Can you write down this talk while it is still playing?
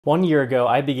1 year ago,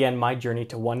 I began my journey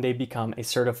to one day become a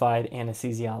certified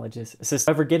anesthesiologist assistant.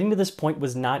 However, getting to this point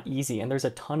was not easy, and there's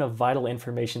a ton of vital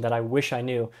information that I wish I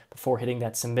knew before hitting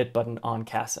that submit button on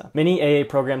CASAA. Many AA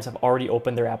programs have already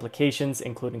opened their applications,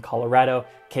 including Colorado,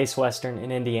 Case Western,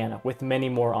 and Indiana, with many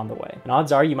more on the way. And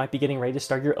odds are you might be getting ready to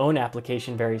start your own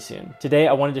application very soon. Today,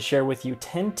 I wanted to share with you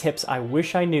 10 tips I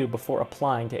wish I knew before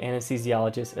applying to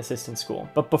Anesthesiologist Assistant School.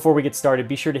 But before we get started,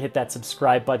 be sure to hit that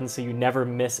subscribe button so you never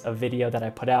miss a video that I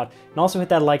put out, and also hit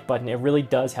that like button. It really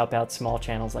does help out small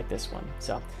channels like this one.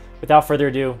 So without further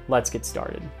ado, let's get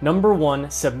started. Number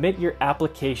 1, submit your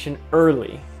application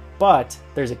early. But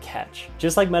there's a catch.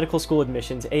 Just like medical school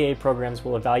admissions, AA programs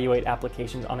will evaluate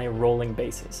applications on a rolling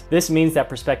basis. This means that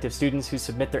prospective students who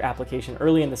submit their application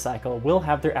early in the cycle will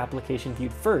have their application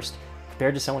viewed first,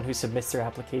 compared to someone who submits their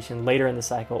application later in the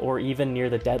cycle or even near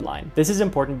the deadline. This is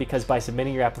important because by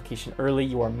submitting your application early,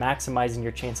 you are maximizing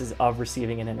your chances of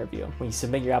receiving an interview. When you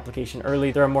submit your application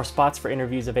early, there are more spots for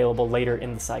interviews available later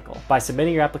in the cycle. By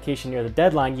submitting your application near the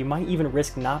deadline, you might even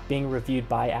risk not being reviewed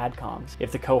by AdComs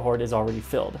if the cohort is already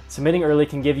filled. Submitting early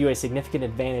can give you a significant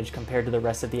advantage compared to the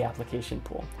rest of the application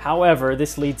pool. However,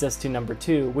 this leads us to number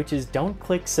 2, which is don't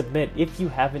click submit if you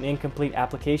have an incomplete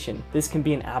application. This can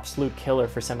be an absolute killer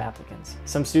for some applicants.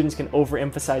 Some students can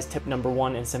overemphasize tip number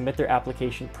 1 and submit their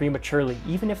application prematurely,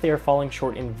 even if they are falling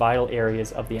short in vital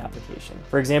areas of the application.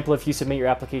 For example, if you submit your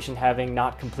application having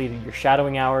not completed your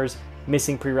shadowing hours,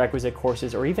 missing prerequisite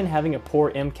courses, or even having a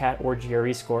poor MCAT or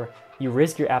GRE score, you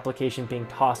risk your application being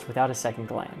tossed without a second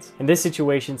glance. In this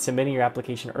situation, submitting your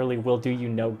application early will do you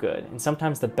no good, and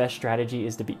sometimes the best strategy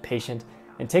is to be patient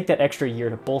and take that extra year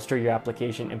to bolster your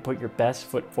application and put your best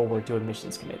foot forward to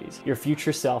admissions committees. Your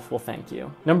future self will thank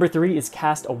you. Number 3 is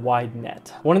cast a wide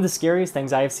net. One of the scariest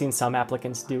things I have seen some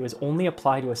applicants do is only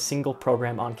apply to a single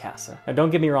program on CASAA. Now don't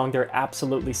get me wrong, there are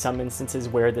absolutely some instances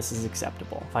where this is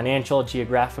acceptable. Financial,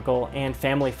 geographical, and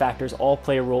family factors all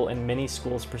play a role in many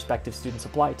schools prospective students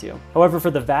apply to. However,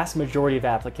 for the vast majority of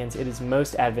applicants, it is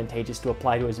most advantageous to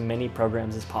apply to as many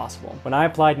programs as possible. When I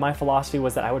applied, my philosophy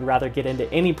was that I would rather get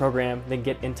into any program than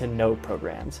get into no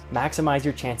programs. Maximize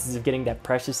your chances of getting that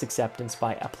precious acceptance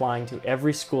by applying to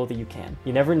every school that you can.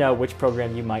 You never know which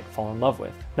program you might fall in love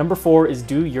with. Number 4 is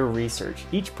do your research.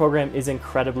 Each program is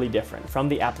incredibly different, from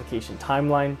the application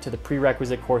timeline to the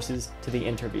prerequisite courses to the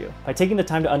interview. By taking the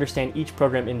time to understand each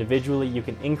program individually, you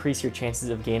can increase your chances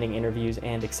of gaining interviews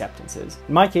and acceptances.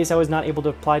 In my case, I was not able to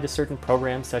apply to certain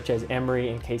programs such as Emory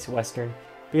and Case Western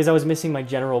because I was missing my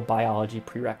general biology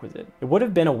prerequisite. It would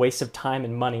have been a waste of time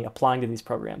and money applying to these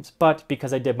programs, but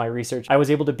because I did my research, I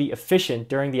was able to be efficient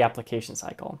during the application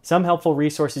cycle. Some helpful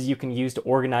resources you can use to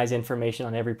organize information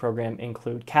on every program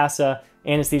include CASAA,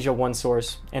 Anesthesia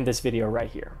OneSource, and this video right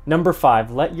here. Number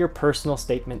 5, let your personal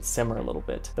statement simmer a little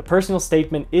bit. The personal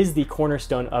statement is the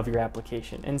cornerstone of your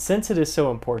application, and since it is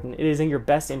so important, it is in your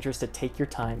best interest to take your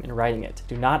time in writing it.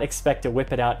 Do not expect to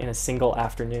whip it out in a single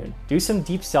afternoon. Do some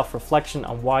deep self-reflection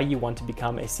on why you want to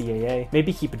become a CAA.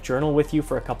 Maybe keep a journal with you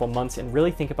for a couple months and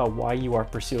really think about why you are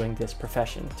pursuing this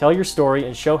profession. Tell your story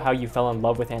and show how you fell in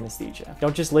love with anesthesia.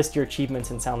 Don't just list your achievements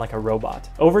and sound like a robot.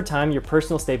 Over time, your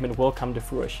personal statement will come to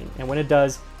fruition, and when it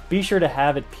does, be sure to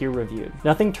have it peer reviewed.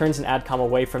 Nothing turns an AdCom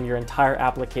away from your entire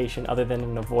application other than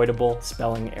an avoidable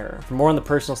spelling error. For more on the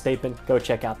personal statement, go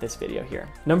check out this video here.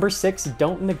 Number 6,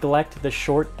 don't neglect the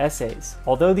short essays.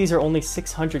 Although these are only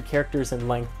 600 characters in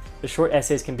length, the short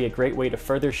essays can be a great way to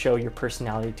further show your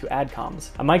personality to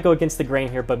AdComs. I might go against the grain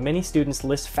here, but many students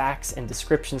list facts and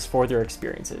descriptions for their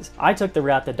experiences. I took the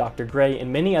route that Dr. Gray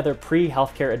and many other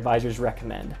pre-healthcare advisors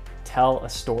recommend. Tell a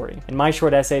story. In my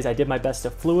short essays, I did my best to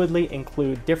fluidly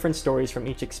include different stories from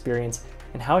each experience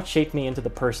and how it shaped me into the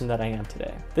person that I am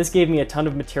today. This gave me a ton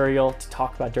of material to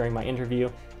talk about during my interview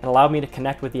and allowed me to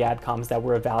connect with the AdComs that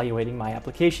were evaluating my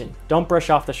application. Don't brush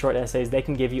off the short essays, they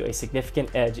can give you a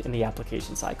significant edge in the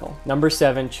application cycle. Number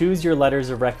 7, choose your letters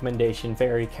of recommendation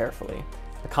very carefully.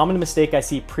 A common mistake I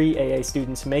see pre-AA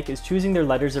students make is choosing their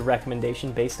letters of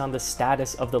recommendation based on the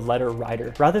status of the letter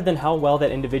writer, rather than how well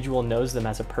that individual knows them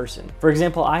as a person. For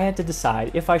example, I had to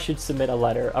decide if I should submit a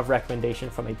letter of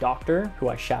recommendation from a doctor who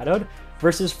I shadowed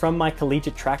versus from my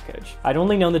collegiate track coach. I'd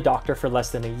only known the doctor for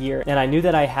less than a year, and I knew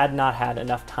that I had not had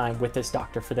enough time with this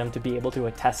doctor for them to be able to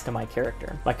attest to my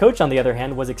character. My coach, on the other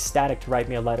hand, was ecstatic to write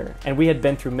me a letter, and we had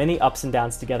been through many ups and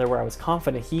downs together where I was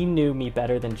confident he knew me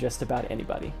better than just about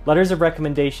anybody. Letters of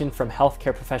recommendation from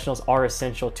healthcare professionals are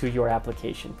essential to your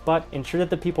application, but ensure that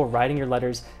the people writing your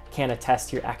letters can attest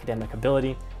to your academic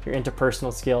ability, your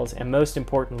interpersonal skills, and most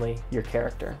importantly, your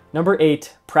character. Number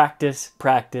 8, practice,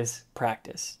 practice,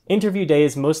 practice. Interview day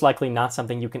is most likely not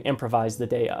something you can improvise the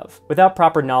day of. Without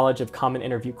proper knowledge of common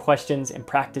interview questions and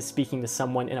practice speaking to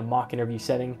someone in a mock interview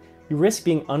setting, you risk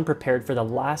being unprepared for the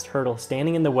last hurdle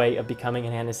standing in the way of becoming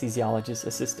an anesthesiologist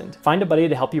assistant. Find a buddy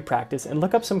to help you practice and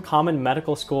look up some common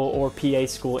medical school or PA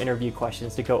school interview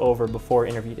questions to go over before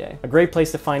interview day. A great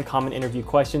place to find common interview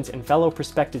questions and fellow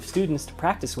prospective students to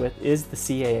practice with is the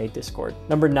CAA Discord.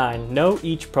 Number 9, know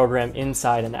each program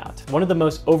inside and out. One of the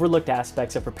most overlooked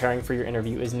aspects of preparing for your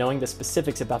interview is knowing the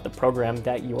specifics about the program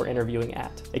that you are interviewing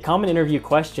at. A common interview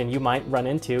question you might run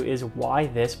into is, why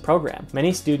this program?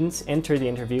 Many students enter the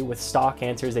interview with stock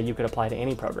answers that you could apply to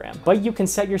any program, but you can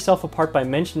set yourself apart by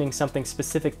mentioning something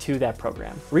specific to that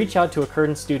program. Reach out to a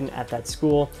current student at that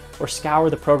school or scour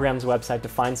the program's website to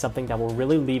find something that will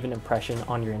really leave an impression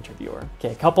on your interviewer.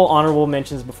 Okay, a couple honorable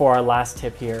mentions before our last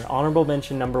tip here. Honorable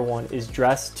mention number 1 is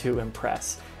dress to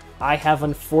impress. I have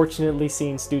unfortunately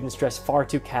seen students dress far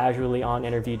too casually on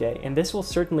interview day, and this will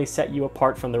certainly set you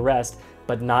apart from the rest,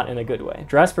 but not in a good way.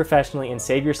 Dress professionally and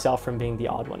save yourself from being the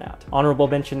odd one out. Honorable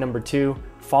mention number 2,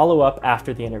 follow up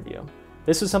after the interview.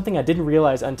 This was something I didn't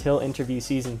realize until interview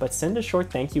season, but send a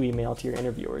short thank you email to your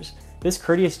interviewers. This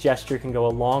courteous gesture can go a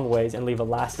long ways and leave a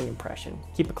lasting impression.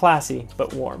 Keep it classy,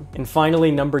 but warm. And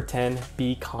finally, number 10,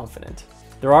 be confident.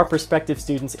 There are prospective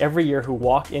students every year who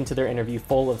walk into their interview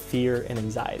full of fear and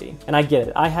anxiety. And I get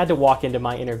it, I had to walk into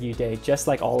my interview day just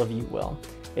like all of you will.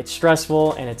 It's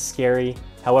stressful and it's scary.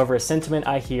 However, a sentiment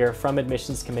I hear from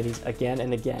admissions committees again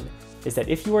and again is that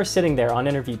if you are sitting there on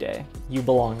interview day, you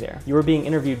belong there. You are being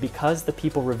interviewed because the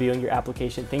people reviewing your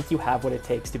application think you have what it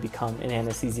takes to become an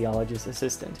anesthesiologist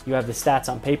assistant. You have the stats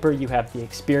on paper, you have the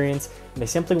experience, and they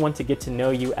simply want to get to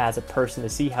know you as a person to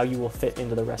see how you will fit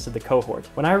into the rest of the cohort.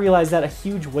 When I realized that, a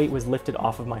huge weight was lifted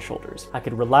off of my shoulders. I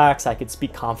could relax, I could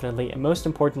speak confidently, and most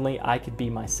importantly, I could be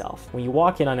myself. When you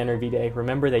walk in on interview day,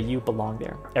 remember that you belong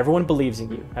there. Everyone believes in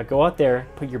you. Now go out there,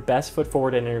 put your best foot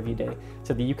forward at interview day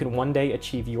so that you can one day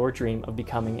achieve your dream of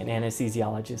becoming an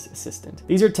anesthesiologist assistant.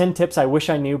 These are 10 tips I wish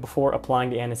I knew before applying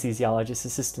to Anesthesiologist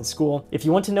Assistant School. If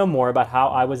you want to know more about how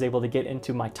I was able to get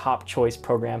into my top choice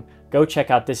program, go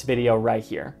check out this video right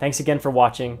here. Thanks again for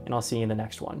watching, and I'll see you in the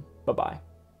next one. Bye-bye.